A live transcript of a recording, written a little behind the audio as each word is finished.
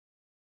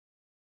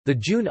The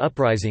June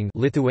Uprising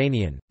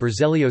Lithuanian,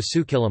 Birželio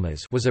sukilimas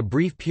was a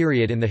brief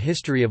period in the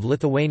history of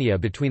Lithuania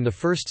between the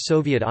first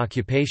Soviet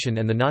occupation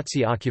and the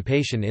Nazi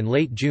occupation in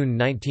late June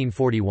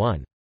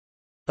 1941.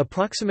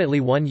 Approximately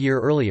 1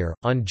 year earlier,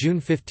 on June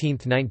 15,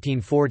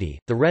 1940,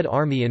 the Red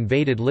Army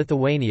invaded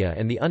Lithuania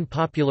and the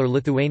unpopular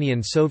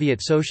Lithuanian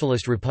Soviet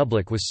Socialist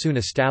Republic was soon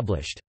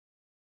established.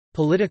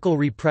 Political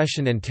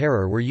repression and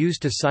terror were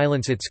used to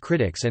silence its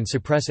critics and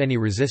suppress any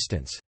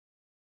resistance.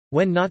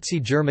 When Nazi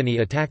Germany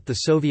attacked the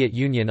Soviet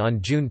Union on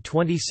June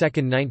 22,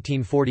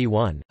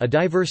 1941, a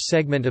diverse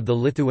segment of the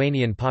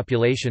Lithuanian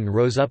population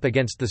rose up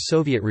against the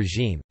Soviet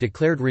regime,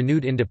 declared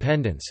renewed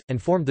independence,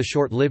 and formed the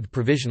short-lived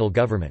provisional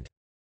government.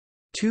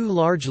 Two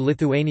large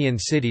Lithuanian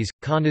cities,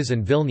 Kaunas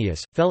and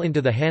Vilnius, fell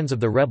into the hands of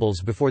the rebels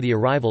before the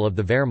arrival of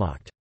the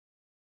Wehrmacht.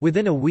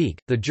 Within a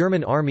week, the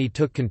German army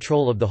took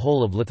control of the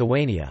whole of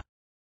Lithuania.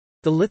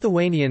 The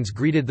Lithuanians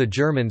greeted the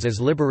Germans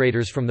as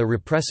liberators from the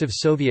repressive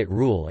Soviet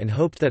rule and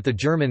hoped that the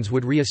Germans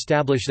would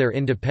re-establish their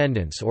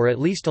independence or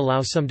at least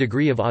allow some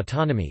degree of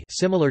autonomy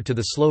similar to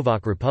the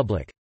Slovak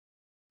Republic.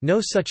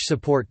 No such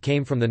support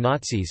came from the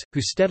Nazis,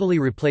 who steadily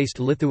replaced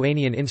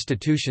Lithuanian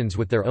institutions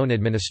with their own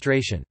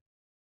administration.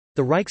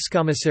 The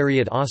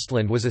Reichskommissariat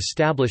Ostland was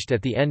established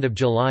at the end of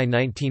July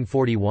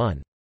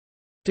 1941.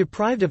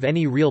 Deprived of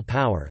any real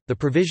power, the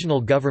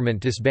provisional government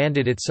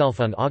disbanded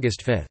itself on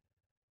August 5.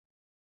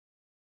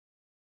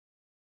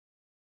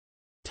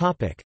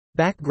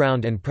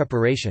 Background and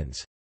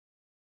preparations.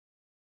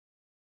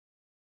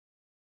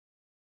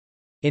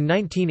 In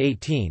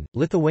 1918,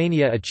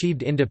 Lithuania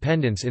achieved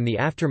independence in the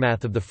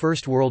aftermath of the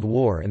First World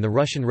War and the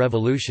Russian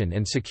Revolution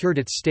and secured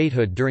its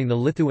statehood during the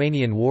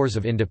Lithuanian Wars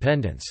of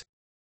Independence.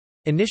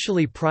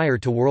 Initially prior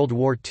to World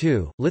War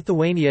II,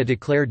 Lithuania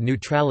declared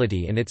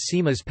neutrality and its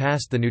Seimas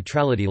passed the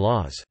neutrality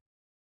laws.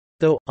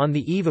 Though, on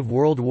the eve of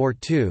World War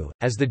II,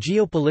 as the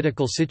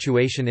geopolitical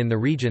situation in the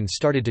region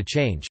started to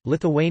change,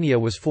 Lithuania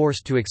was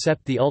forced to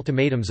accept the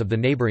ultimatums of the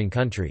neighboring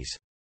countries.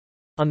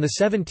 On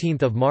 17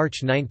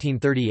 March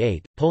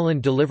 1938,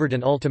 Poland delivered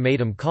an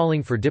ultimatum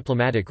calling for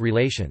diplomatic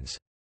relations.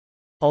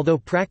 Although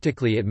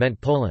practically it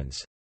meant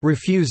Poland's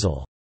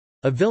refusal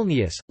of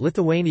Vilnius,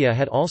 Lithuania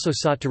had also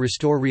sought to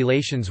restore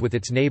relations with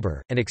its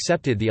neighbor, and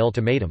accepted the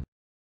ultimatum.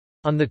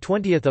 On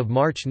 20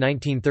 March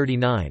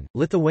 1939,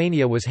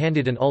 Lithuania was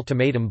handed an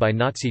ultimatum by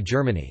Nazi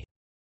Germany.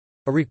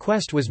 A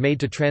request was made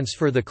to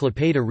transfer the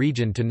Klaipėda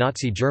region to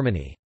Nazi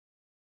Germany.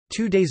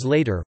 2 days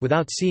later,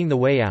 without seeing the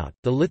way out,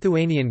 the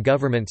Lithuanian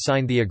government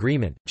signed the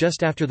agreement.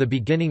 Just after the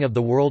beginning of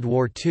the World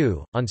War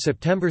II, on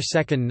September 2,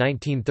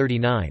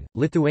 1939,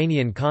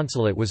 Lithuanian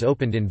consulate was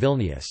opened in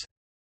Vilnius.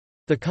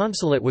 The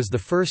consulate was the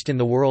first in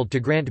the world to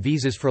grant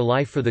visas for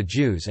life for the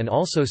Jews and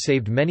also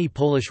saved many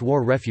Polish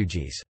war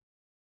refugees.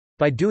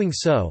 By doing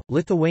so,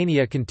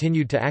 Lithuania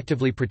continued to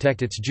actively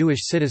protect its Jewish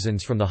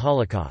citizens from the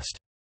Holocaust.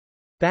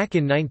 Back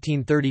in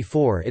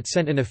 1934 it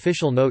sent an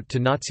official note to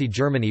Nazi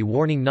Germany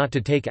warning not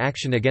to take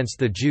action against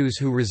the Jews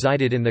who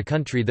resided in the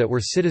country that were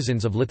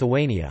citizens of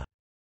Lithuania.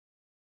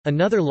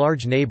 Another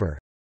large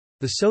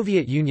neighbor—the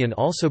Soviet Union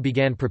also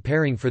began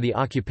preparing for the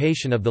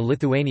occupation of the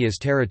Lithuania's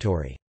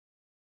territory.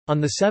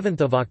 On 7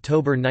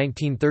 October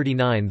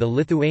 1939 the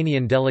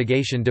Lithuanian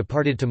delegation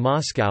departed to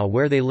Moscow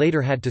where they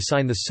later had to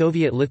sign the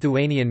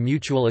Soviet-Lithuanian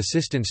Mutual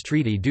Assistance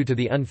Treaty due to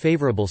the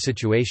unfavorable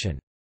situation.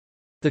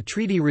 The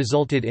treaty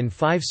resulted in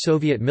 5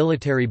 Soviet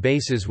military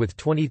bases with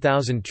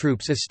 20,000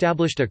 troops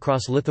established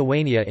across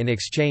Lithuania in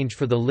exchange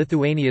for the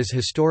Lithuania's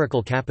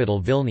historical capital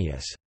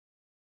Vilnius.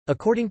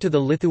 According to the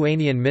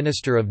Lithuanian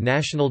Minister of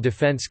National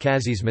Defense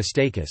Kazys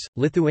Masteikis,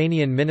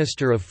 Lithuanian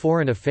Minister of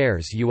Foreign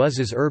Affairs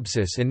Juozas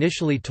Urbšys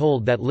initially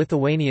told that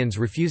Lithuanians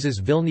refuses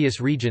Vilnius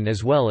region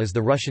as well as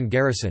the Russian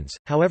garrisons,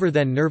 however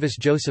then nervous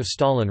Joseph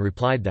Stalin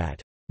replied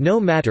that, "No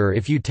matter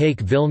if you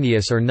take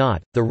Vilnius or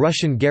not, the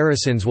Russian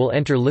garrisons will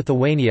enter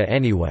Lithuania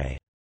anyway."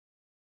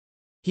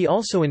 He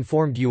also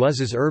informed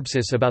Juozas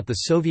Urbšys about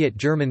the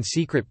Soviet-German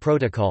secret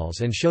protocols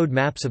and showed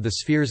maps of the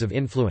spheres of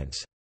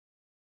influence.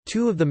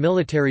 2 of the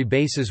military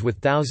bases with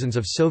thousands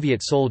of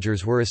Soviet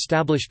soldiers were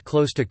established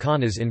close to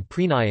Kaunas in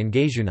Prenai and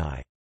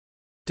Gaižiūnai.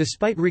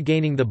 Despite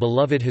regaining the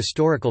beloved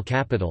historical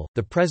capital,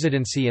 the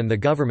presidency and the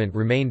government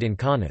remained in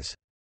Kaunas.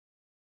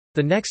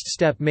 The next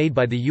step made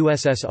by the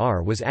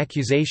USSR was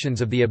accusations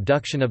of the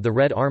abduction of the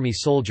Red Army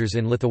soldiers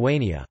in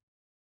Lithuania.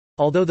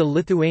 Although the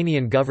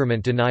Lithuanian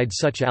government denied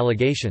such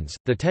allegations,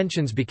 the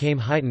tensions became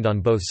heightened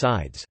on both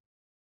sides.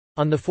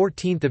 On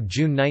 14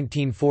 June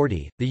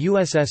 1940, the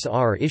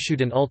USSR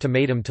issued an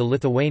ultimatum to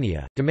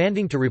Lithuania,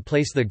 demanding to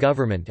replace the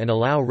government and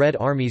allow Red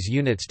Army's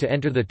units to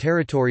enter the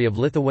territory of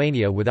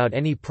Lithuania without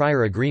any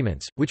prior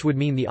agreements, which would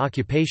mean the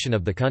occupation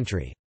of the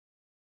country.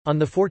 On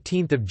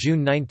 14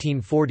 June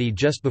 1940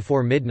 just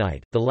before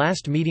midnight, the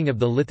last meeting of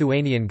the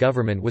Lithuanian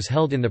government was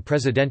held in the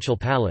Presidential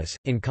Palace,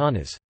 in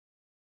Kaunas.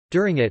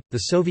 During it,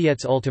 the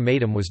Soviets'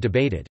 ultimatum was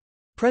debated.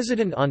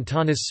 President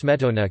Antanas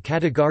Smetona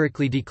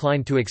categorically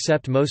declined to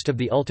accept most of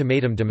the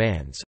ultimatum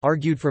demands,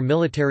 argued for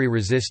military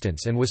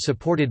resistance and was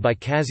supported by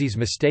Kazis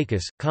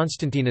Mistakis,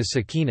 Konstantinas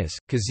Sakinas,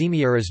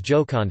 Kazimieras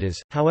Džokantas.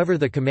 However,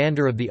 the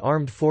commander of the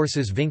armed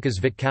forces Vinkas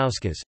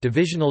Vitkauskas,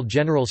 Divisional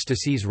General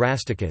Stasys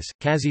Rastikas,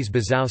 Kazis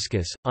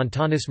Bizauskas,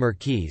 Antanas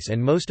Merkys and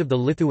most of the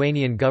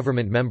Lithuanian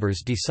government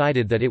members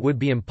decided that it would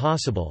be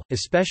impossible,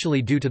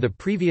 especially due to the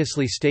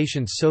previously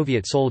stationed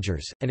Soviet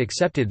soldiers, and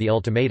accepted the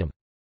ultimatum.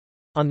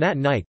 On that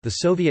night, the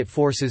Soviet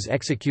forces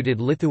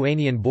executed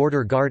Lithuanian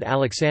border guard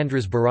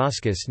Aleksandras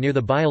Barauskas near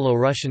the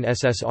Byelorussian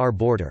SSR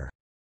border.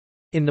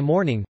 In the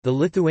morning, the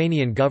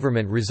Lithuanian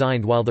government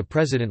resigned while the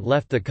president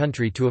left the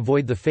country to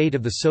avoid the fate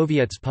of the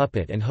Soviets'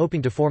 puppet and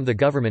hoping to form the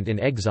government in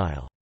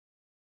exile.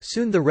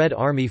 Soon the Red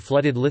Army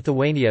flooded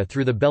Lithuania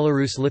through the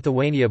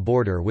Belarus-Lithuania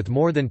border with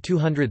more than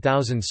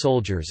 200,000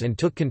 soldiers and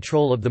took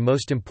control of the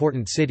most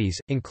important cities,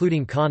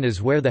 including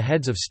Kaunas where the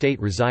heads of state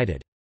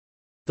resided.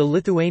 The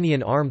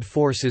Lithuanian armed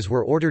forces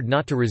were ordered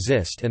not to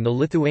resist and the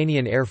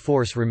Lithuanian Air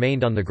Force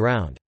remained on the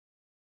ground.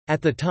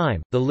 At the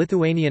time, the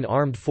Lithuanian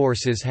armed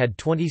forces had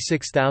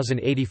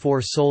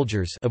 26,084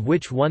 soldiers, of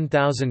which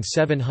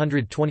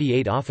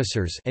 1,728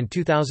 officers and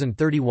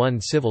 2,031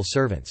 civil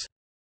servants.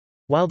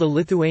 While the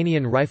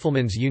Lithuanian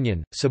Riflemen's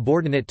Union,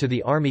 subordinate to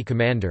the army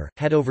commander,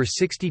 had over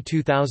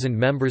 62,000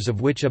 members,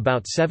 of which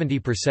about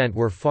 70%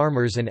 were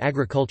farmers and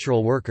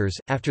agricultural workers.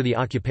 After the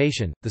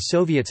occupation, the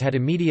Soviets had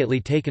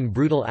immediately taken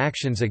brutal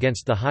actions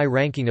against the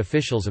high-ranking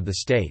officials of the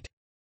state.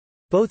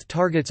 Both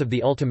targets of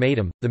the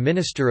ultimatum, the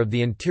Minister of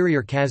the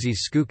Interior Kazys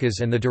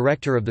Skukas and the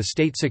Director of the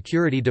State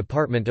Security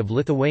Department of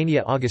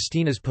Lithuania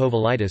Augustinas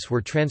Povilaitis,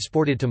 were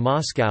transported to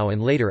Moscow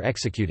and later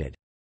executed.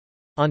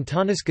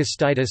 Antanas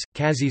Gustaitis,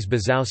 Kazys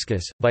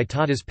Bizauskas,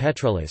 Vytautas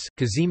Petrulis,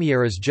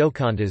 Kazimieras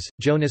Džokantas,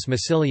 Jonas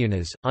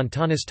Masiliūnas,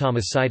 Antanas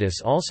Tomasaitis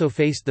also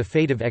faced the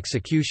fate of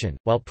execution,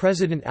 while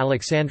President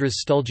Aleksandras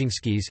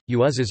Stulginskis,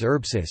 Juozas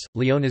Urbšas,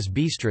 Leonas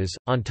Bystras,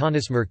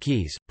 Antanas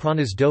Merkys,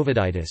 Pranas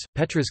Dovydaitis,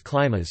 Petras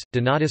Klimas,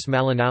 Donatas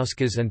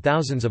Malinauskas and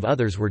thousands of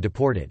others were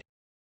deported.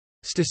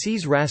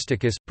 Stasys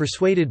Rastikas,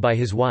 persuaded by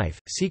his wife,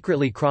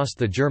 secretly crossed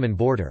the German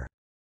border.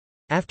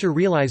 After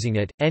realizing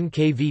it,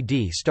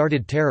 NKVD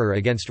started terror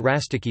against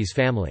Rastiki's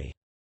family.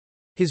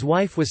 His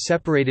wife was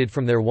separated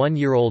from their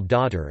one-year-old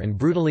daughter and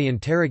brutally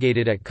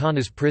interrogated at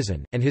Kaunas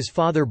prison, and his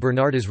father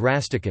Bernardas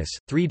Rastikas,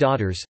 3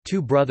 daughters,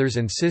 2 brothers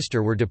and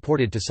sister were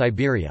deported to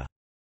Siberia.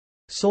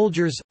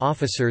 Soldiers,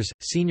 officers,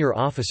 senior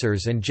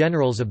officers and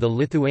generals of the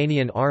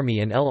Lithuanian army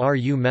and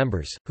LRU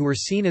members, who were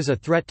seen as a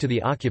threat to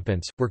the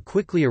occupants, were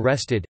quickly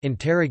arrested,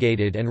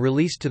 interrogated and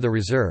released to the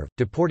reserve,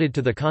 deported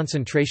to the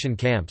concentration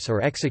camps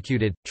or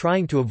executed.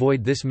 Trying to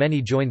avoid this,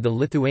 many joined the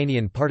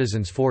Lithuanian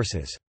partisans'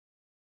 forces.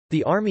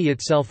 The army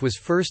itself was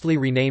firstly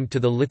renamed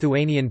to the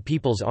Lithuanian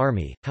People's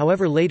Army,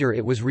 however later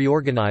it was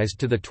reorganized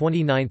to the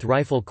 29th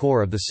Rifle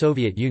Corps of the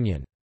Soviet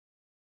Union.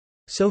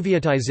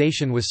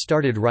 Sovietization was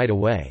started right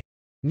away.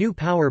 New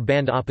power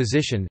banned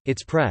opposition,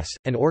 its press,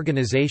 and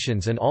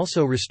organizations and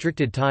also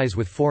restricted ties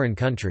with foreign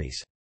countries.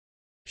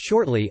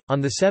 Shortly,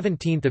 on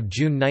 17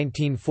 June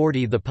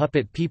 1940 the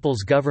puppet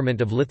People's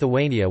Government of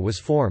Lithuania was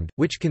formed,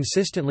 which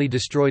consistently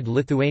destroyed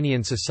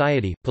Lithuanian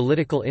society,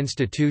 political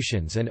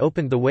institutions and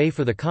opened the way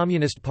for the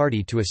Communist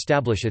Party to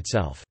establish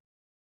itself.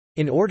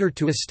 In order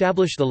to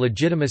establish the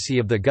legitimacy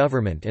of the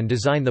government and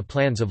design the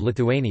plans of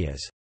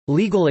Lithuania's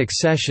legal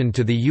accession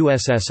to the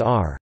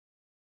USSR,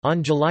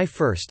 on July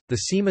 1,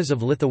 the Seimas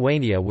of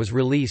Lithuania was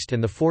released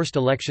and the forced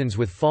elections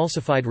with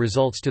falsified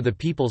results to the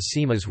People's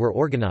Seimas were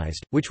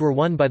organized, which were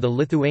won by the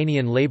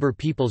Lithuanian Labour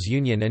People's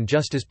Union, and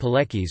Justas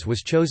Paleckis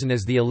was chosen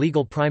as the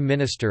illegal Prime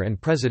Minister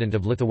and President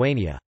of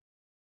Lithuania.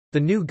 The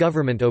new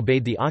government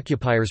obeyed the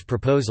occupiers'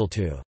 proposal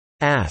to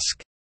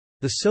ask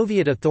the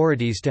Soviet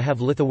authorities to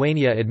have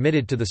Lithuania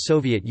admitted to the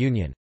Soviet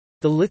Union.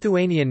 The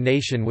Lithuanian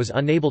nation was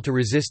unable to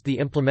resist the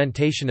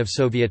implementation of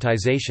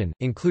Sovietization,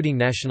 including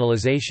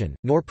nationalization,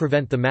 nor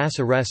prevent the mass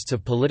arrests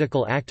of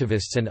political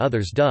activists and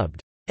others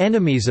dubbed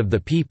enemies of the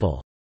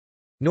people,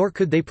 nor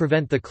could they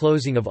prevent the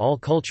closing of all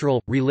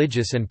cultural,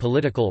 religious and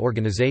political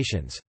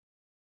organizations.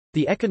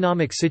 The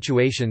economic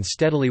situation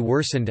steadily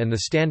worsened and the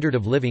standard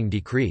of living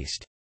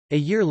decreased. A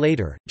year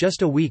later,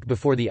 just a week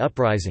before the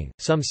uprising,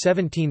 some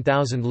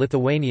 17,000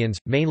 Lithuanians,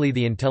 mainly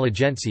the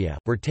intelligentsia,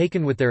 were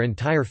taken with their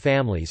entire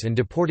families and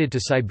deported to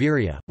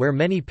Siberia, where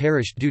many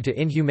perished due to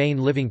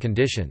inhumane living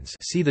conditions.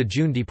 See the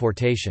June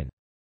deportation.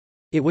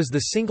 It was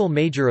the single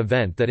major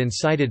event that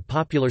incited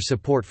popular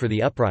support for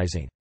the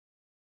uprising.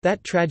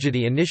 That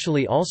tragedy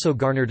initially also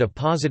garnered a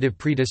positive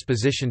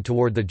predisposition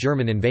toward the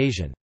German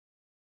invasion.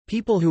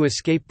 People who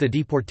escaped the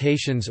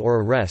deportations or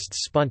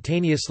arrests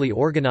spontaneously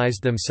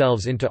organized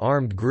themselves into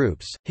armed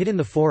groups, hid in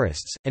the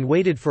forests, and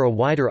waited for a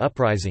wider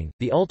uprising.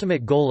 The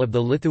ultimate goal of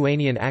the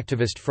Lithuanian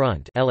Activist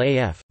Front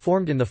 (LAF),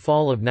 formed in the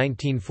fall of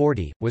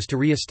 1940, was to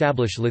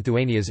re-establish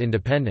Lithuania's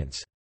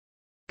independence.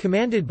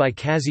 Commanded by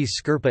Kazys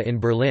Škirpa in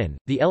Berlin,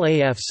 the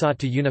LAF sought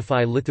to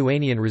unify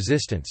Lithuanian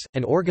resistance,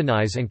 and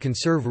organize and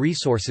conserve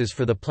resources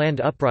for the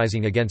planned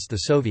uprising against the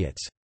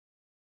Soviets.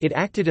 It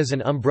acted as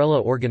an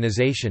umbrella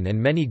organization and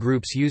many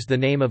groups used the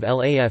name of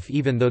LAF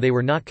even though they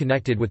were not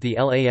connected with the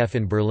LAF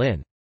in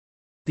Berlin.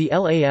 The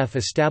LAF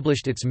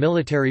established its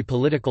military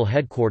political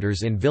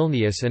headquarters in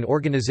Vilnius and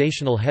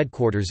organizational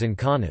headquarters in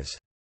Kaunas.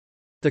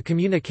 The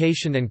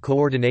communication and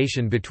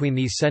coordination between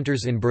these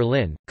centers in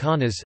Berlin,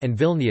 Kaunas, and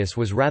Vilnius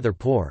was rather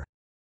poor.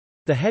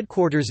 The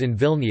headquarters in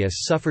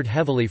Vilnius suffered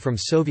heavily from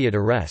Soviet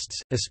arrests,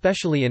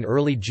 especially in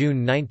early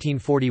June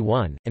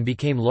 1941, and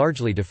became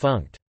largely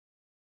defunct.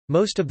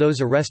 Most of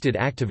those arrested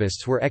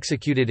activists were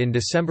executed in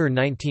December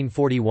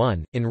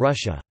 1941, in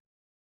Russia.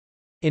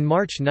 In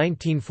March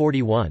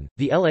 1941,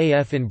 the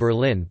LAF in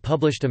Berlin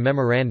published a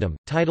memorandum,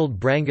 titled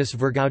Brangus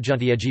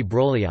Vergaujantiegi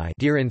Broliai,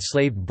 Dear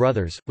Enslaved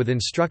Brothers, with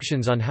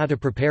instructions on how to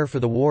prepare for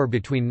the war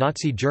between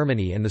Nazi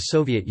Germany and the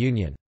Soviet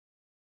Union.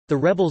 The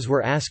rebels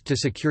were asked to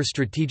secure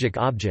strategic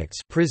objects,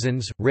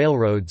 prisons,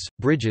 railroads,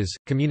 bridges,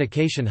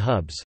 communication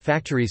hubs,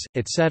 factories,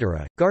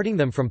 etc., guarding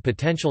them from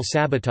potential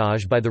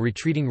sabotage by the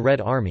retreating Red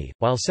Army,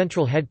 while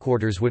central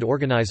headquarters would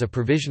organize a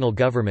provisional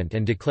government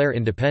and declare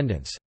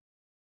independence.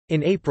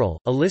 In April,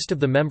 a list of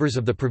the members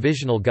of the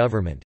provisional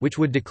government, which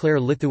would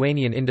declare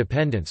Lithuanian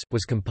independence,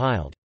 was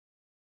compiled.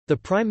 The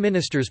prime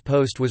minister's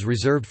post was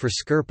reserved for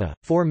Škirpa,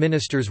 4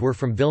 ministers were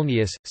from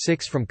Vilnius,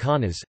 6 from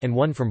Kaunas, and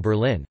 1 from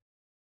Berlin.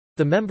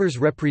 The members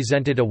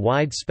represented a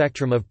wide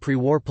spectrum of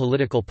pre-war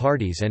political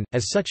parties and,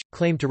 as such,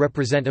 claimed to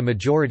represent a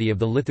majority of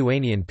the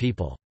Lithuanian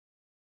people.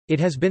 It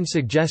has been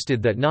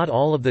suggested that not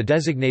all of the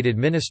designated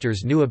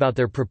ministers knew about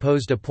their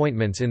proposed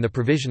appointments in the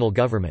provisional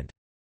government.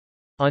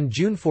 On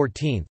June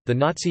 14, the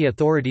Nazi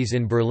authorities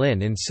in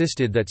Berlin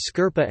insisted that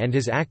Škirpa and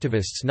his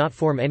activists not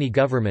form any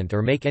government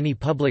or make any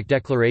public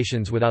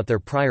declarations without their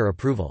prior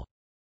approval.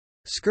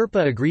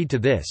 Škirpa agreed to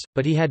this,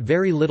 but he had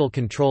very little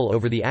control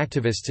over the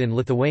activists in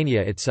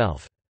Lithuania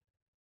itself.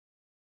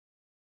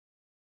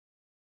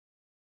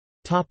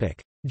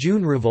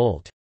 June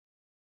Revolt.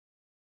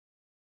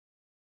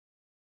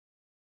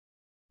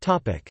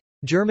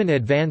 German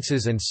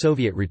advances and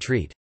Soviet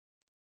retreat.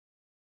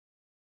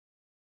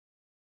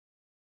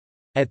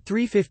 At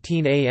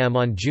 3:15 am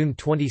on June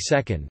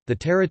 22, the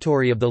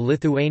territory of the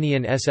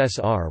Lithuanian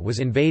SSR was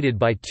invaded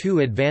by 2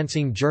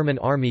 advancing German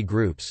army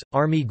groups,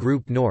 Army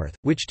Group North,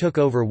 which took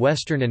over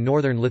western and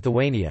northern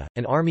Lithuania,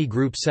 and Army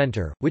Group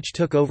Center, which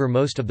took over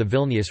most of the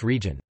Vilnius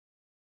region.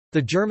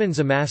 The Germans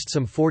amassed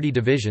some 40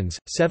 divisions,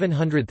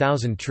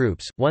 700,000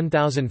 troops,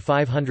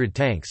 1,500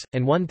 tanks,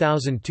 and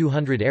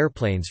 1,200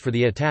 airplanes for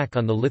the attack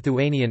on the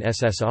Lithuanian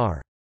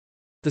SSR.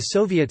 The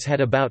Soviets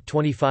had about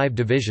 25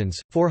 divisions,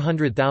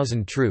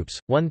 400,000 troops,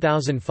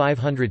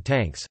 1,500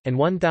 tanks, and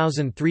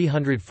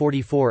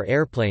 1,344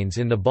 airplanes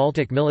in the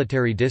Baltic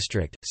Military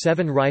District.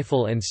 7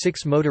 rifle and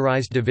 6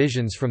 motorized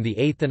divisions from the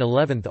 8th and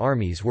 11th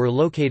Armies were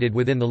located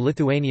within the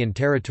Lithuanian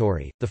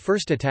territory. The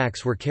first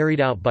attacks were carried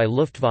out by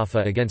Luftwaffe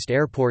against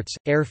airports,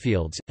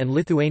 airfields, and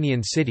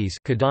Lithuanian cities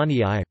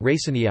Kėdainiai,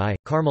 Raseiniai,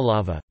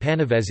 Karmelava,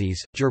 Panevėžys,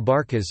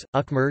 Jurbarkas,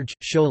 Ukmergė,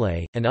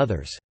 Šiauliai, and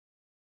others.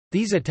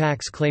 These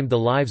attacks claimed the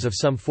lives of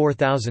some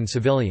 4,000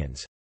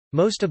 civilians.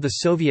 Most of the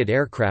Soviet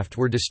aircraft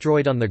were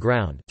destroyed on the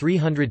ground.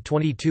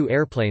 322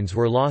 airplanes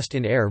were lost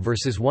in air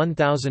versus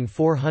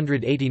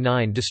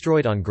 1,489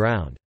 destroyed on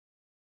ground.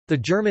 The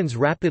Germans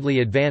rapidly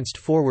advanced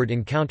forward,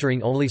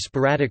 encountering only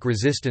sporadic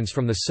resistance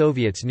from the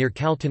Soviets near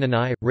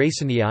Kaltiniai,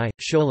 Raseiniai,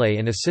 Šiauliai,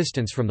 and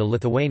assistance from the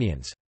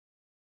Lithuanians.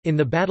 In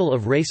the Battle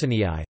of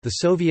Raseiniai, the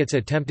Soviets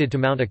attempted to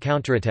mount a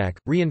counterattack,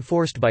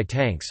 reinforced by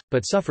tanks,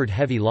 but suffered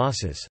heavy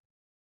losses.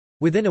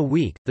 Within a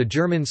week, the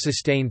Germans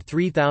sustained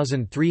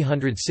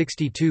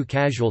 3,362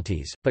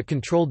 casualties, but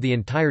controlled the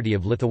entirety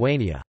of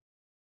Lithuania.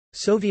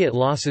 Soviet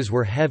losses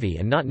were heavy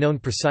and not known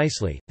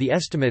precisely, the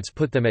estimates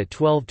put them at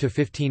 12 to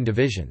 15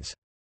 divisions.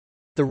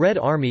 The Red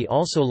Army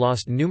also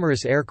lost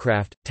numerous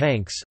aircraft,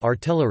 tanks,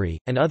 artillery,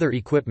 and other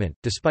equipment.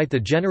 Despite the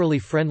generally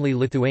friendly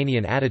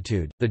Lithuanian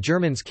attitude, the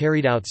Germans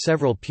carried out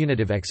several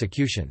punitive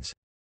executions.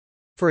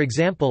 For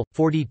example,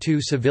 42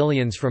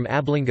 civilians from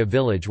Ablinga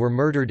village were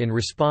murdered in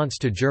response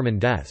to German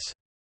deaths.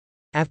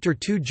 After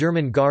 2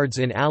 German guards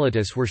in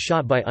Alytus were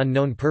shot by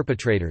unknown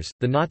perpetrators,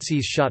 the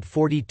Nazis shot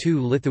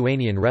 42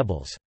 Lithuanian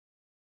rebels.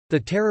 The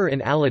terror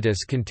in Alytus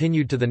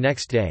continued to the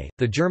next day.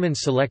 The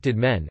Germans selected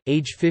men,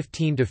 aged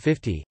 15 to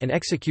 50, and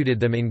executed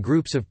them in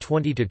groups of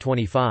 20 to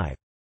 25.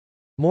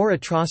 More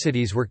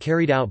atrocities were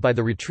carried out by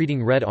the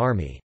retreating Red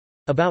Army.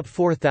 About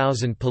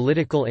 4,000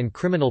 political and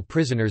criminal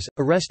prisoners,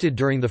 arrested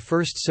during the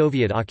first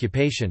Soviet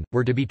occupation,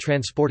 were to be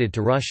transported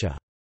to Russia.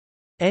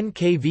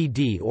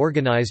 NKVD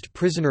organized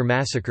prisoner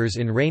massacres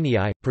in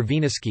Rainiai,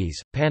 Pravieniškės,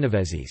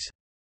 Panevėžys.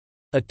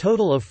 A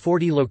total of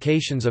 40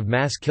 locations of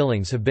mass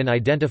killings have been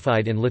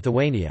identified in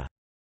Lithuania.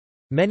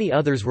 Many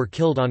others were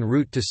killed en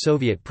route to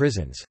Soviet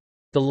prisons.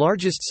 The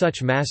largest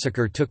such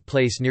massacre took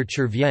place near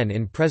Chervyen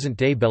in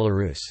present-day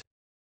Belarus.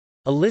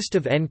 A list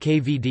of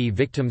NKVD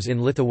victims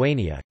in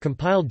Lithuania,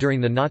 compiled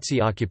during the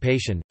Nazi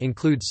occupation,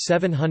 includes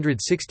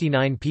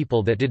 769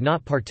 people that did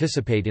not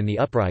participate in the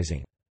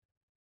uprising.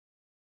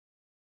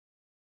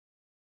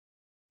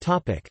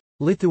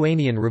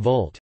 Lithuanian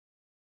Revolt.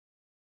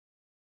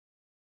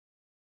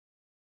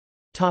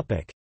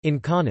 In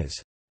Kaunas.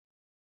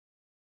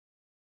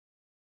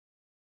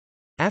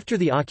 After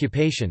the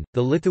occupation,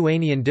 the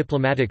Lithuanian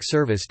diplomatic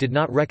service did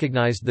not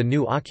recognize the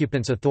new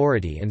occupants'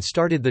 authority and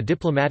started the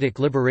Diplomatic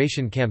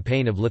Liberation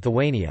Campaign of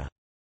Lithuania.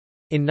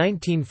 In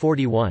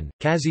 1941,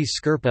 Kazys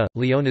Škirpa,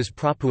 Leonas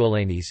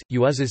Prapuolenis,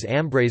 Juozas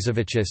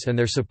Ambrazevičius and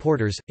their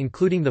supporters,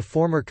 including the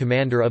former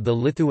commander of the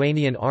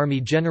Lithuanian army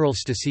General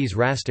Stasys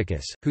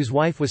Rastikas, whose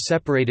wife was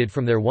separated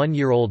from their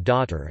one-year-old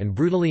daughter and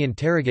brutally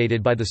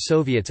interrogated by the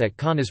Soviets at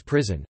Kaunas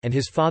prison, and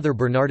his father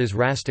Bernardas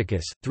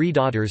Rastikas, 3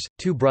 daughters,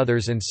 2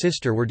 brothers and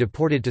sister were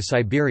deported to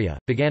Siberia,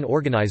 began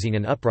organizing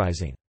an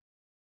uprising.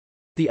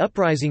 The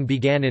uprising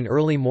began in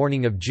early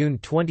morning of June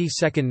 22,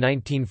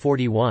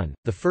 1941,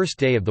 the first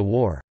day of the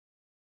war.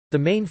 The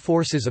main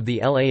forces of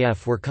the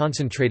LAF were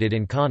concentrated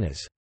in Kaunas.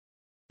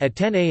 At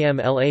 10 a.m.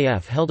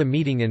 LAF held a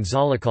meeting in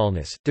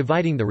Zalakalnis,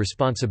 dividing the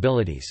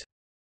responsibilities.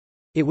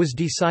 It was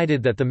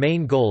decided that the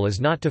main goal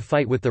is not to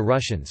fight with the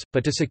Russians,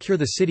 but to secure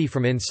the city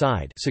from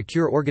inside,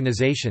 secure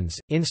organizations,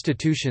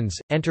 institutions,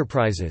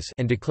 enterprises,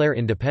 and declare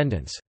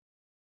independence.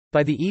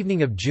 By the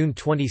evening of June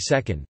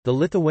 22, the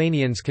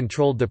Lithuanians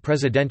controlled the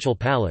presidential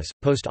palace,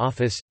 post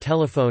office,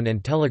 telephone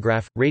and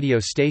telegraph, radio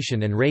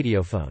station and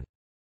radiophone.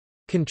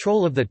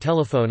 Control of the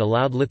telephone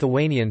allowed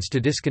Lithuanians to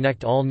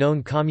disconnect all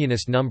known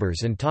communist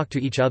numbers and talk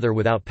to each other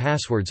without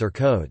passwords or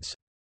codes.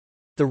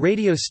 The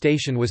radio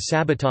station was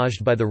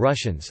sabotaged by the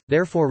Russians,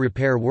 therefore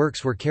repair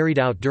works were carried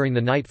out during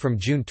the night from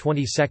June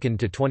 22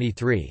 to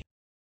 23.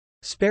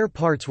 Spare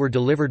parts were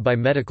delivered by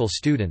medical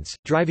students,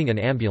 driving an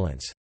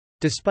ambulance.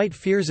 Despite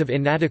fears of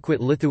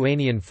inadequate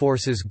Lithuanian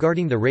forces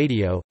guarding the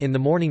radio, in the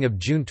morning of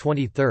June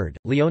 23,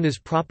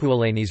 Leonas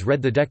Prapuolenis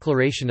read the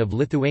Declaration of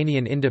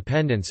Lithuanian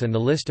Independence and the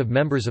list of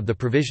members of the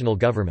provisional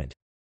government.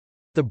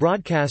 The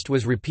broadcast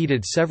was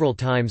repeated several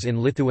times in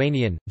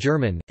Lithuanian,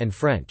 German, and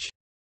French.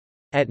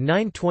 At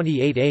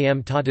 9:28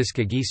 am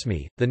Tautiška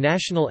giesmė, the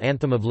national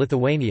anthem of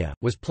Lithuania,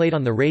 was played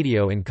on the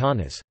radio in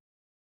Kaunas.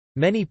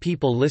 Many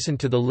people listened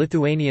to the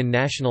Lithuanian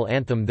national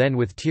anthem then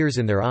with tears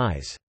in their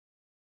eyes.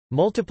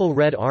 Multiple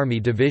Red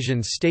Army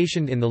divisions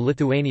stationed in the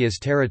Lithuania's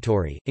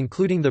territory,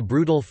 including the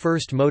brutal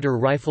 1st Motor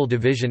Rifle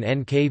Division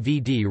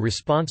NKVD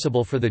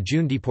responsible for the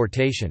June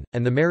deportation,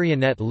 and the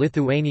marionette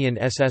Lithuanian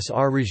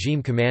SSR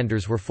regime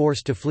commanders were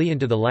forced to flee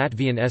into the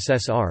Latvian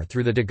SSR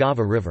through the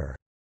Daugava River.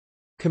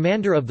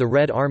 Commander of the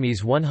Red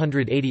Army's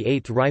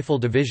 188th Rifle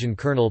Division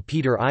Colonel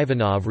Peter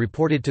Ivanov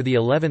reported to the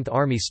 11th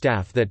Army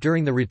Staff that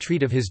during the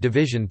retreat of his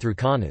division through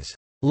Kaunas,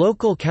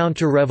 local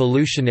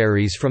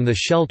counter-revolutionaries from the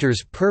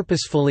shelters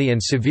purposefully and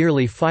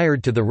severely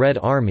fired to the Red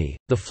Army,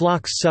 the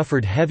flocks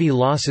suffered heavy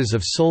losses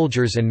of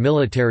soldiers and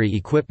military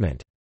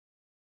equipment.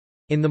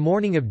 In the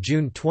morning of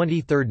June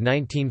 23,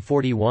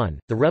 1941,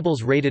 the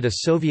rebels raided a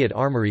Soviet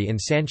armory in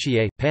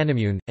Sanchie,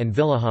 Panemun, and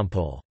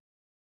Vilahampole.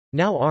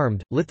 Now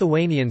armed,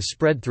 Lithuanians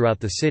spread throughout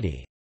the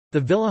city. The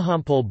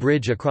Vilahampole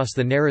bridge across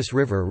the Neris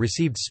River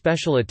received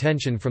special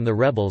attention from the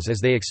rebels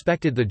as they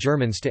expected the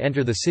Germans to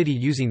enter the city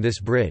using this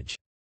bridge.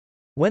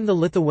 When the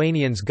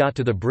Lithuanians got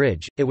to the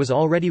bridge, it was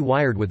already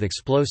wired with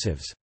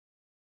explosives.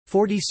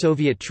 40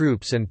 Soviet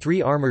troops and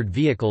 3 armored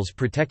vehicles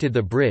protected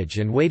the bridge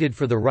and waited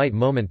for the right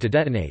moment to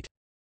detonate.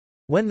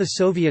 When the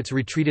Soviets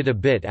retreated a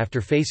bit after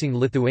facing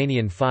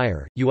Lithuanian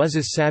fire,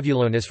 Juozas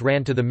Savulonis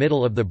ran to the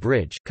middle of the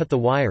bridge, cut the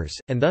wires,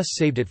 and thus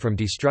saved it from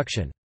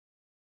destruction.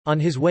 On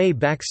his way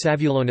back,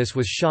 Savulonis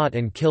was shot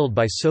and killed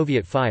by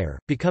Soviet fire,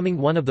 becoming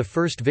one of the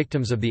first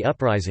victims of the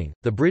uprising.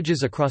 The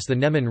bridges across the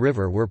Neman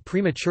River were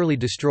prematurely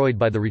destroyed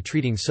by the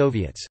retreating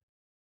Soviets.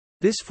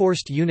 This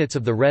forced units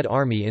of the Red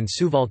Army in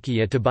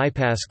Suvalkija to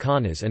bypass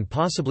Kaunas and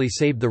possibly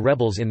saved the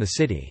rebels in the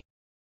city.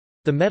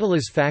 The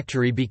Metallas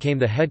factory became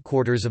the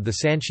headquarters of the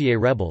Sanchie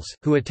rebels,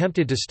 who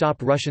attempted to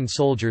stop Russian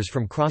soldiers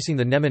from crossing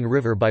the Neman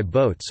River by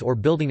boats or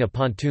building a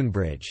pontoon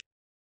bridge.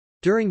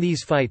 During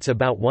these fights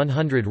about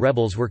 100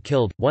 rebels were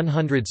killed,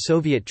 100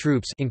 Soviet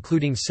troops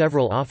including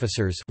several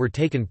officers were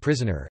taken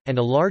prisoner, and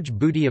a large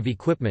booty of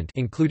equipment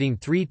including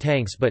 3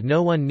 tanks but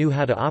no one knew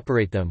how to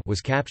operate them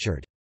was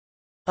captured.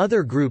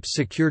 Other groups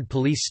secured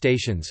police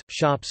stations,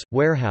 shops,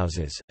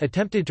 warehouses,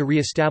 attempted to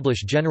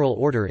re-establish general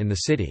order in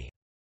the city.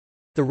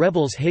 The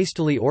rebels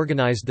hastily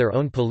organized their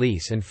own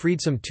police and freed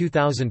some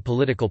 2,000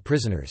 political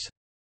prisoners.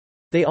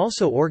 They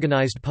also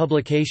organized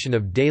publication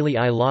of daily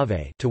I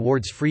Lave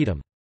towards freedom.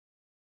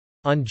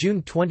 On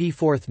June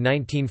 24,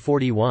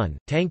 1941,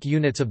 tank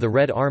units of the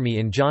Red Army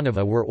in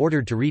Jonava were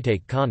ordered to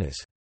retake Kaunas.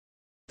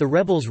 The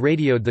rebels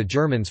radioed the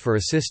Germans for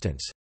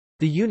assistance.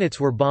 The units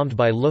were bombed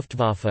by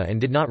Luftwaffe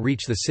and did not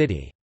reach the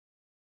city.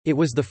 It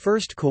was the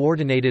first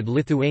coordinated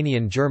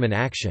Lithuanian-German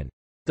action.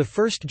 The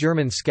 1st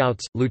German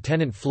scouts,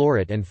 Lieutenant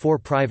Floret and 4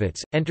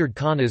 privates, entered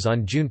Kaunas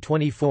on June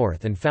 24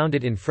 and found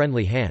it in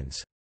friendly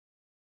hands.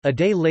 A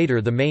day later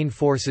the main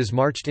forces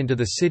marched into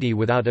the city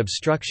without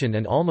obstruction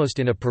and almost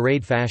in a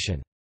parade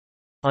fashion.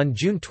 On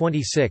June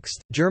 26,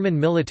 German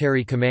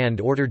military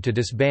command ordered to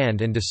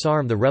disband and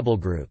disarm the rebel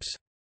groups.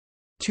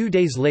 2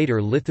 days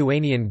later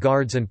Lithuanian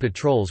guards and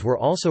patrols were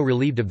also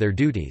relieved of their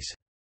duties.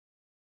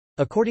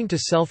 According to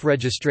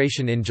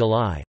self-registration in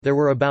July, there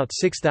were about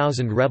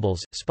 6,000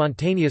 rebels,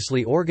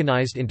 spontaneously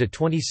organized into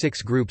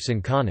 26 groups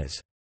in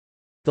Kaunas.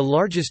 The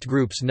largest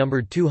groups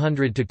numbered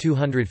 200 to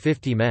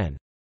 250 men.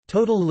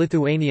 Total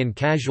Lithuanian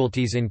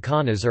casualties in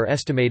Kaunas are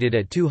estimated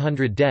at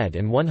 200 dead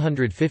and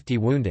 150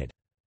 wounded.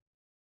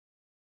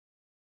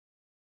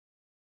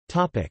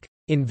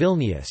 In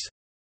Vilnius.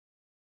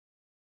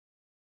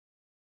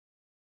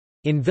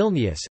 In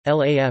Vilnius,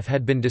 LAF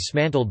had been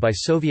dismantled by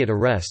Soviet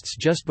arrests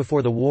just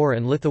before the war,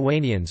 and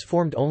Lithuanians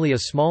formed only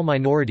a small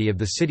minority of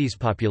the city's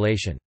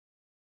population.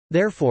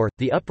 Therefore,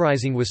 the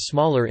uprising was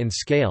smaller in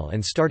scale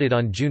and started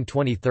on June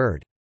 23.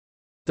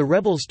 The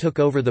rebels took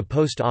over the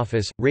post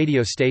office,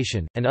 radio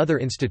station, and other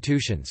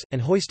institutions,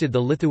 and hoisted the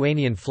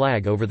Lithuanian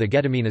flag over the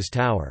Gediminas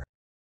Tower.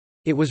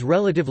 It was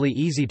relatively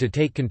easy to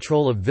take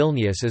control of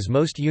Vilnius as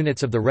most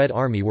units of the Red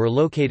Army were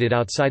located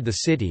outside the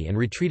city and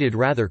retreated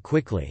rather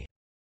quickly.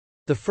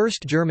 The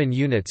first German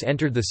units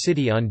entered the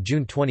city on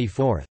June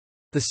 24.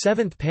 The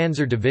 7th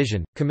Panzer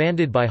Division,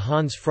 commanded by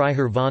Hans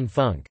Freiherr von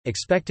Funk,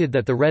 expected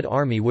that the Red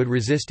Army would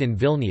resist in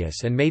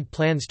Vilnius and made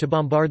plans to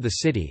bombard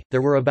the city.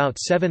 There were about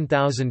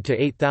 7,000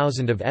 to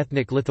 8,000 of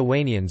ethnic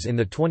Lithuanians in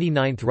the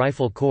 29th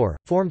Rifle Corps,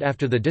 formed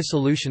after the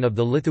dissolution of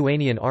the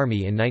Lithuanian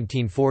Army in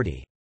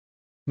 1940.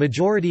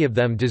 Majority of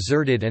them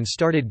deserted and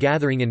started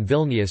gathering in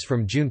Vilnius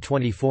from June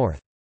 24.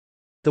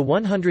 The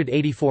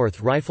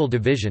 184th Rifle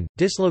Division,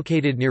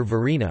 dislocated near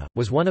Varina,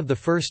 was one of the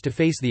first to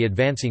face the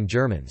advancing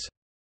Germans.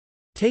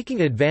 Taking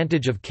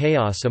advantage of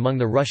chaos among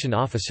the Russian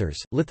officers,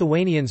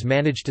 Lithuanians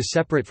managed to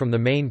separate from the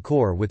main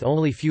corps with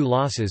only few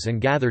losses and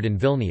gathered in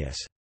Vilnius.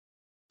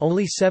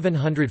 Only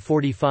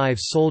 745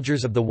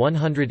 soldiers of the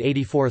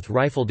 184th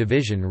Rifle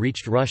Division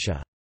reached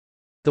Russia.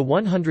 The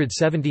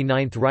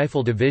 179th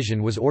Rifle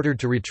Division was ordered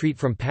to retreat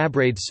from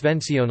Pabrade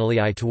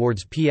Svencionalii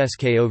towards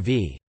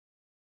Pskov.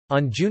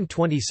 On June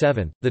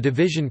 27, the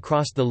division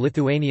crossed the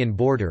Lithuanian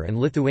border and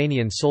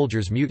Lithuanian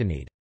soldiers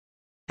mutinied.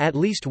 At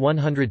least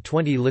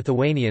 120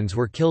 Lithuanians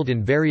were killed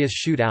in various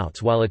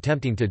shootouts while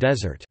attempting to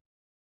desert.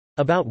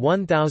 About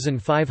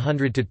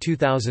 1,500 to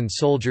 2,000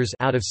 soldiers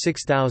out of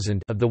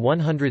 6,000 of the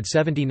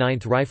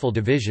 179th Rifle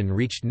Division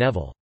reached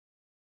Neville.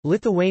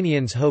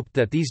 Lithuanians hoped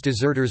that these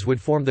deserters would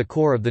form the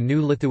core of the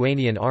new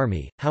Lithuanian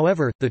army,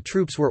 however, the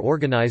troops were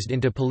organized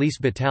into police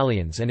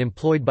battalions and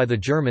employed by the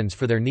Germans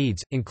for their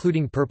needs,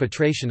 including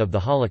perpetration of the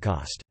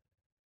Holocaust.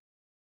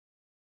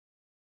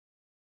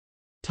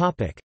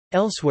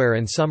 Elsewhere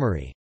and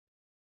summary.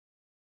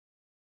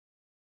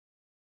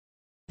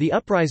 The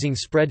uprising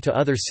spread to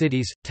other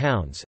cities,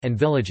 towns, and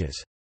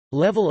villages.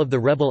 Level of the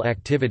rebel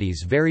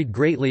activities varied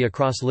greatly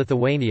across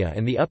Lithuania,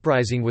 and the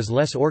uprising was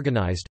less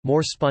organized,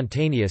 more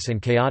spontaneous and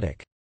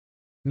chaotic.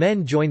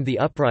 Men joined the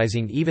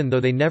uprising even though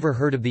they never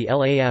heard of the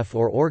LAF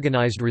or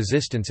organized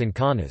resistance in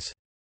Kaunas.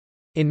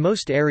 In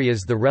most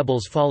areas the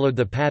rebels followed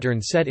the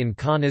pattern set in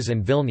Kaunas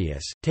and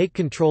Vilnius: take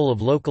control of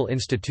local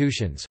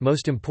institutions,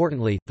 most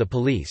importantly, the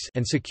police,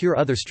 and secure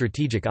other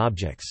strategic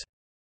objects.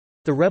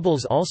 The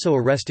rebels also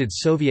arrested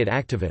Soviet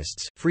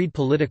activists, freed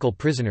political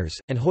prisoners,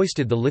 and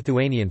hoisted the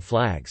Lithuanian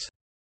flags.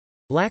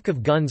 Lack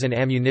of guns and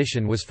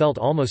ammunition was felt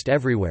almost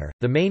everywhere.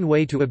 The main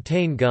way to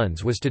obtain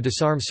guns was to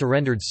disarm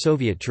surrendered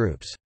Soviet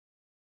troops.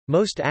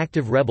 Most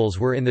active rebels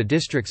were in the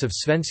districts of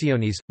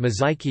Svencionys,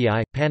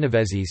 Mažeikiai,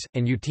 Panevėžys,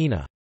 and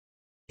Utena.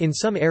 In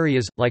some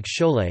areas, like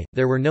Šiauliai,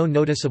 there were no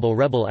noticeable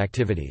rebel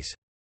activities.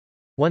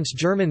 Once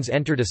Germans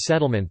entered a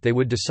settlement they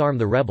would disarm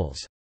the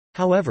rebels.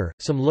 However,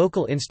 some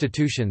local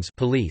institutions,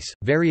 police,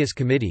 various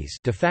committees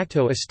de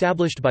facto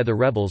established by the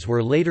rebels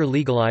were later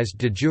legalized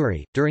de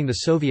jure. During the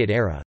Soviet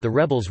era, the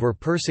rebels were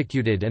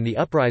persecuted and the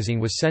uprising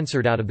was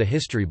censored out of the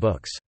history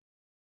books.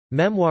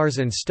 Memoirs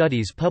and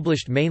studies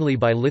published mainly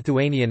by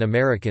Lithuanian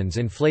Americans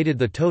inflated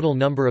the total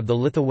number of the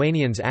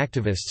Lithuanians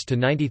activists to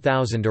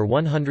 90,000 or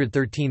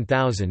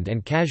 113,000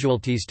 and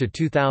casualties to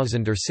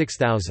 2,000 or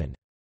 6,000.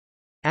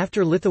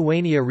 After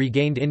Lithuania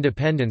regained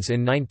independence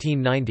in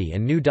 1990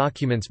 and new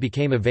documents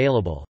became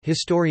available,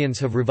 historians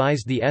have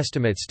revised the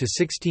estimates to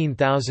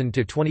 16,000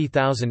 to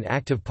 20,000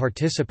 active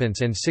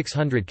participants and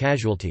 600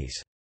 casualties.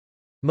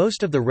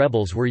 Most of the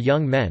rebels were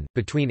young men,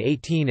 between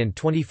 18 and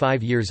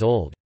 25 years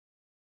old.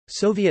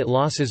 Soviet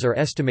losses are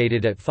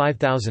estimated at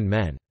 5,000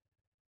 men.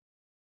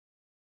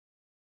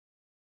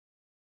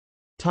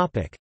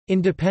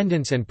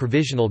 Independence and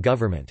provisional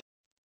government.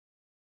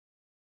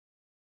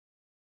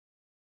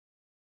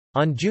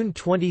 On June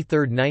 23,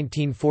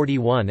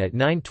 1941 at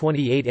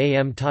 9:28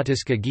 am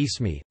Tautiska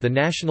giesmė, the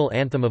national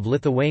anthem of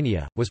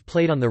Lithuania, was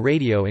played on the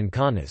radio in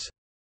Kaunas.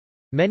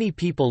 Many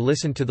people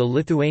listened to the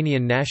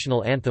Lithuanian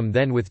national anthem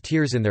then with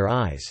tears in their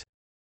eyes.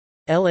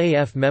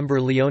 LAF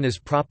member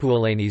Leonas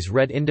Prapuolenis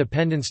read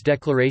Independence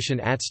Declaration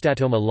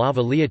Atstatoma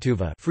Lava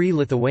Lietuva, Free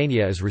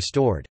Lithuania is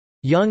restored.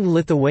 Young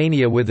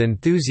Lithuania with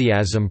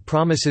enthusiasm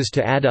promises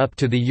to add up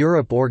to the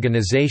Europe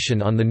organization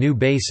on the new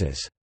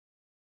basis.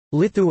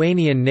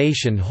 Lithuanian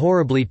nation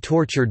horribly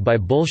tortured by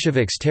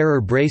Bolsheviks'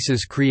 terror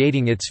braces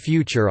creating its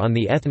future on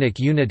the ethnic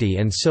unity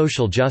and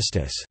social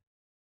justice.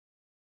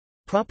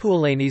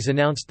 Propuolenes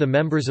announced the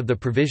members of the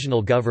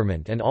provisional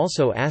government and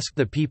also asked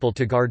the people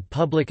to guard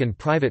public and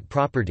private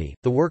property,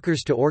 the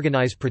workers to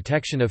organize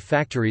protection of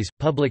factories,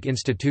 public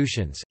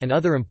institutions, and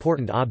other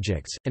important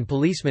objects, and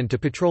policemen to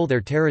patrol their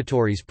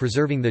territories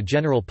preserving the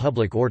general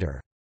public order.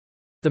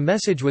 The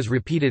message was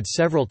repeated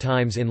several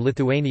times in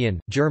Lithuanian,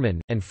 German,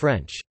 and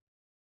French.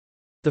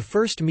 The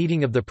first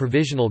meeting of the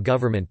provisional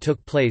government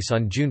took place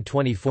on June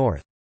 24.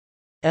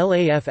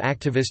 LAF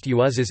activist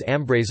Juozas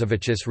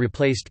Ambrazevičius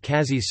replaced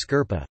Kazys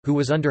Škirpa, who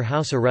was under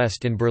house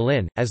arrest in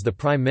Berlin, as the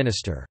prime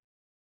minister.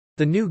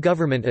 The new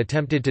government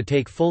attempted to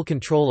take full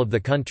control of the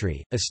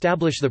country,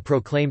 establish the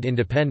proclaimed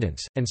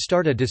independence, and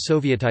start a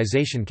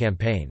desovietization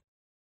campaign.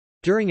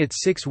 During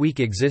its 6-week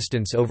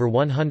existence, over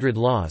 100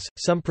 laws,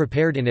 some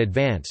prepared in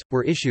advance,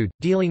 were issued,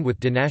 dealing with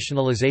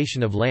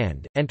denationalization of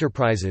land,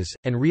 enterprises,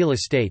 and real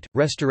estate,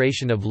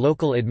 restoration of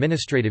local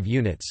administrative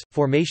units,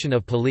 formation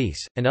of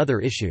police, and other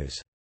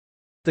issues.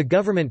 The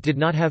government did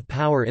not have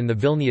power in the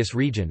Vilnius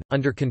region,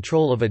 under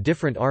control of a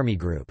different army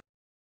group.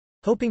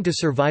 Hoping to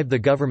survive, the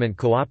government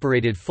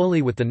cooperated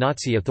fully with the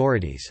Nazi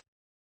authorities.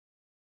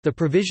 The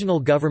Provisional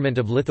Government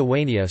of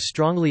Lithuania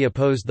strongly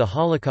opposed the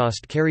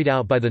Holocaust carried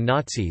out by the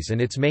Nazis,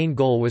 and its main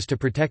goal was to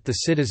protect the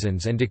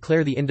citizens and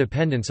declare the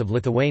independence of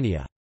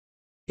Lithuania.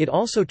 It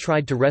also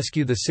tried to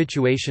rescue the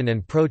situation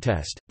and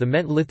protest. The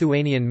Ment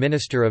Lithuanian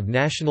Minister of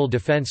National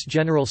Defense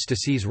General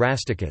Stasys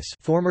Rastikas,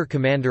 former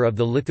commander of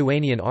the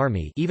Lithuanian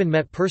army, even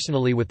met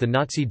personally with the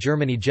Nazi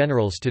Germany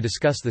generals to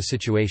discuss the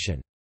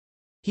situation.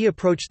 He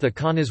approached the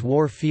Kaunas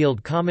War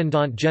Field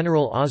Commandant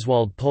General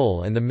Oswald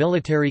Pohl and the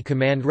military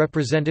command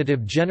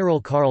representative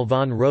General Karl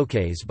von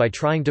Rokes by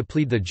trying to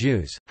plead the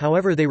Jews,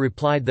 however they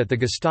replied that the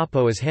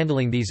Gestapo is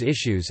handling these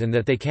issues and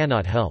that they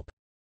cannot help.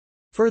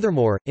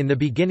 Furthermore, in the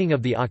beginning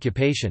of the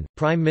occupation,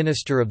 Prime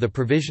Minister of the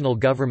Provisional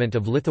Government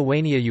of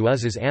Lithuania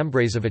Juozas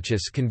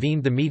Ambrazevičius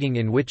convened the meeting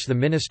in which the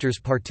ministers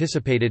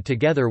participated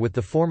together with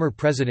the former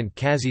President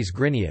Kazys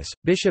Grinius,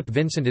 Bishop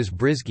Vincentas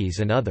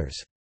Brizgys and others.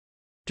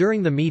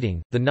 During the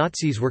meeting, the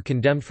Nazis were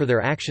condemned for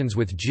their actions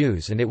with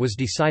Jews and it was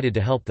decided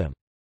to help them.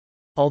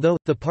 Although,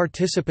 the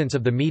participants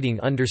of the meeting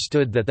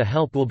understood that the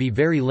help will be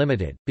very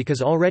limited,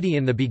 because already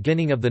in the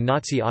beginning of the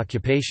Nazi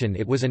occupation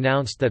it was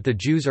announced that the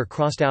Jews are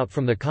crossed out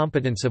from the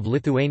competence of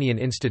Lithuanian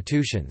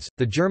institutions.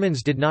 The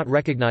Germans did not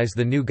recognize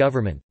the new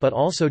government, but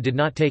also did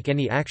not take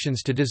any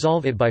actions to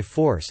dissolve it by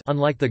force,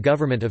 unlike the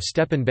government of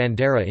Stepan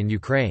Bandera in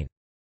Ukraine.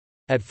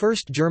 At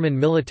first, German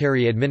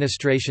military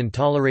administration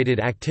tolerated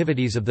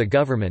activities of the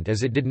government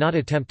as it did not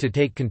attempt to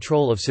take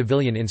control of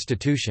civilian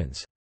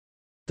institutions.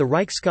 The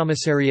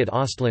Reichskommissariat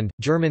Ostland,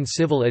 German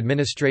civil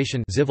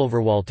administration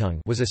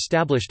was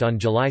established on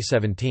July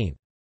 17.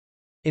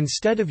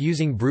 Instead of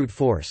using brute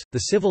force, the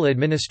civil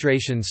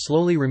administration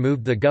slowly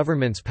removed the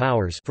government's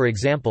powers, for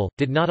example,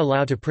 did not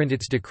allow to print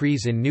its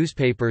decrees in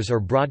newspapers or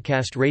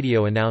broadcast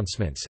radio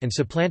announcements, and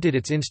supplanted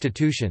its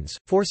institutions,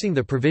 forcing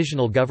the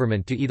provisional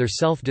government to either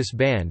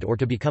self-disband or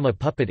to become a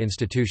puppet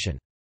institution.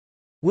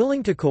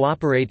 Willing to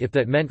cooperate if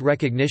that meant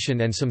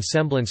recognition and some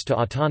semblance to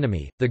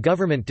autonomy, the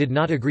government did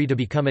not agree to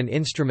become an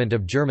instrument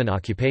of German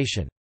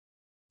occupation.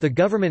 The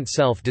government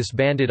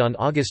self-disbanded on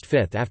August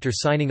 5 after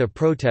signing a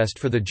protest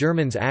for the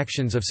Germans'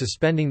 actions of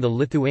suspending the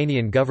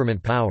Lithuanian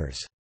government powers.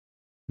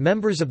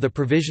 Members of the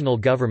provisional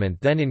government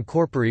then in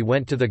corpore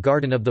went to the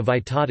Garden of the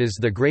Vytautas,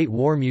 the Great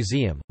War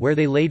Museum, where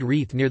they laid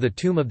wreath near the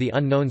tomb of the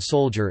unknown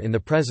soldier in the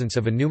presence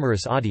of a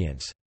numerous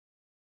audience.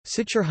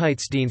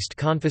 Sicherheitsdienst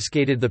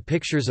confiscated the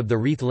pictures of the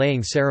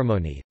wreath-laying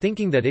ceremony,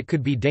 thinking that it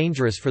could be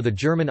dangerous for the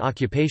German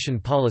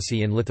occupation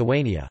policy in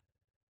Lithuania.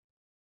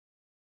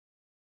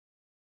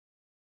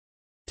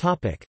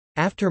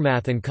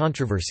 Aftermath and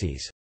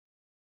controversies.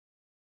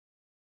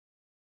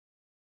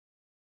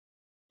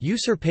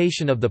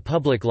 Usurpation of the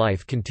public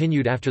life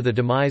continued after the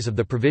demise of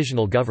the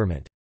provisional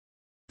government.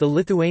 The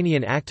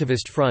Lithuanian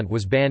Activist Front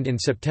was banned in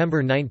September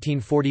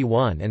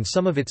 1941 and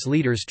some of its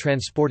leaders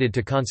transported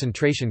to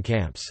concentration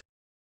camps.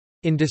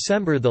 In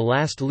December, the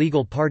last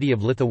legal party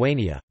of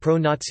Lithuania,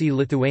 pro-Nazi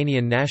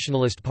Lithuanian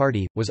Nationalist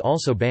Party, was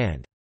also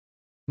banned.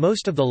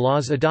 Most of the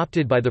laws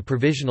adopted by the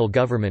provisional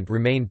government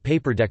remained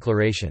paper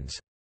declarations.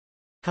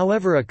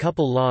 However, a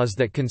couple laws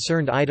that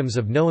concerned items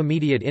of no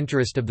immediate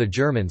interest of the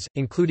Germans,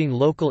 including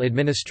local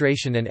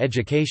administration and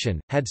education,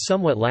 had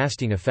somewhat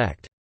lasting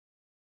effect.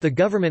 The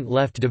government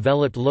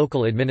developed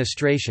local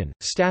administration,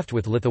 staffed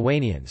with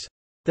Lithuanians.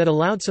 That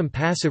allowed some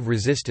passive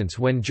resistance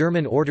when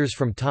German orders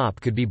from top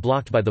could be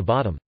blocked by the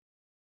bottom.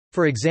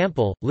 For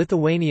example,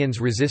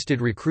 Lithuanians resisted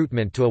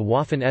recruitment to a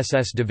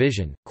Waffen-SS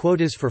division,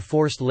 quotas for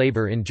forced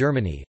labor in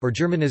Germany, or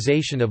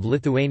Germanization of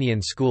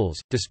Lithuanian schools.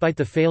 Despite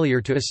the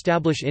failure to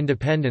establish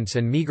independence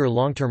and meager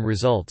long-term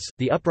results,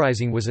 the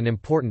uprising was an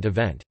important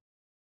event.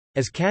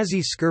 As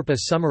Kazys Škirpa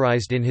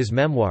summarized in his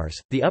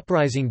memoirs, the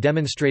uprising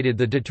demonstrated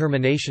the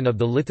determination of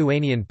the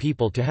Lithuanian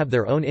people to have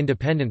their own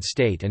independent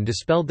state and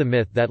dispelled the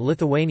myth that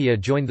Lithuania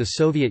joined the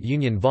Soviet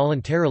Union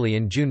voluntarily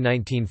in June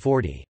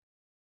 1940.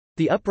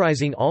 The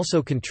uprising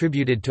also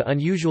contributed to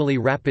unusually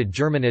rapid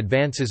German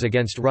advances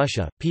against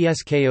Russia.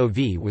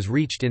 PSKOV was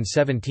reached in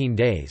 17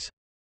 days.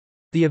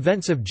 The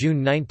events of June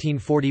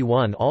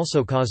 1941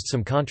 also caused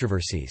some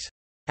controversies.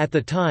 At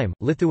the time,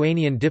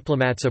 Lithuanian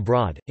diplomats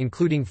abroad,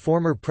 including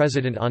former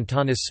President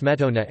Antanas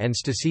Smetona and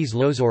Stasys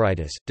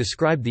Lozoraitis,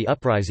 described the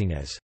uprising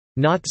as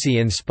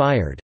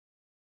Nazi-inspired.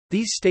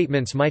 These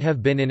statements might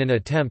have been in an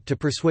attempt to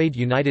persuade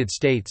United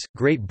States,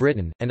 Great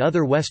Britain, and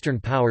other Western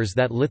powers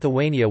that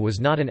Lithuania was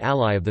not an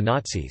ally of the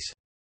Nazis.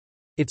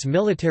 Its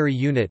military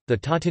unit, the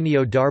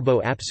Tautinio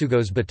Darbo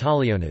Apsaugos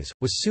Batalionas,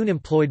 was soon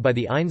employed by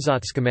the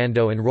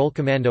Einsatzkommando and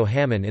Rollkommando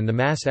Hamann in the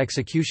mass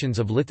executions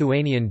of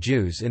Lithuanian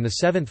Jews in the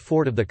 7th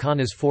Fort of the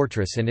Kaunas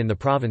fortress and in the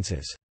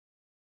provinces.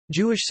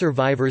 Jewish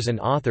survivors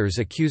and authors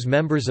accuse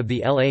members of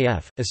the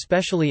LAF,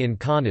 especially in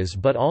Kaunas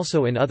but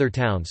also in other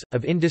towns,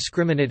 of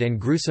indiscriminate and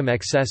gruesome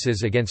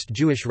excesses against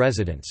Jewish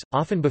residents,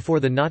 often before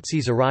the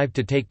Nazis arrived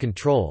to take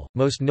control,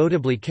 most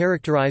notably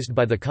characterized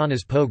by the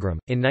Kaunas pogrom.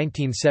 In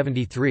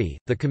 1973,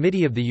 the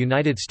Committee of the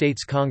United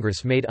States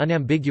Congress made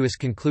unambiguous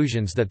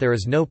conclusions that there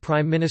is no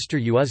Prime Minister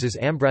Juozas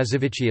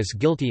Ambrazevičius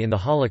guilty in the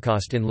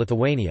Holocaust in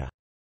Lithuania.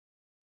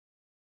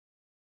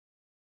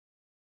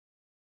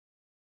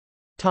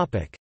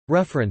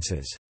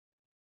 References.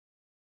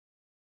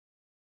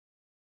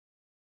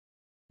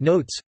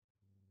 Notes.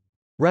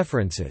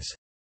 References.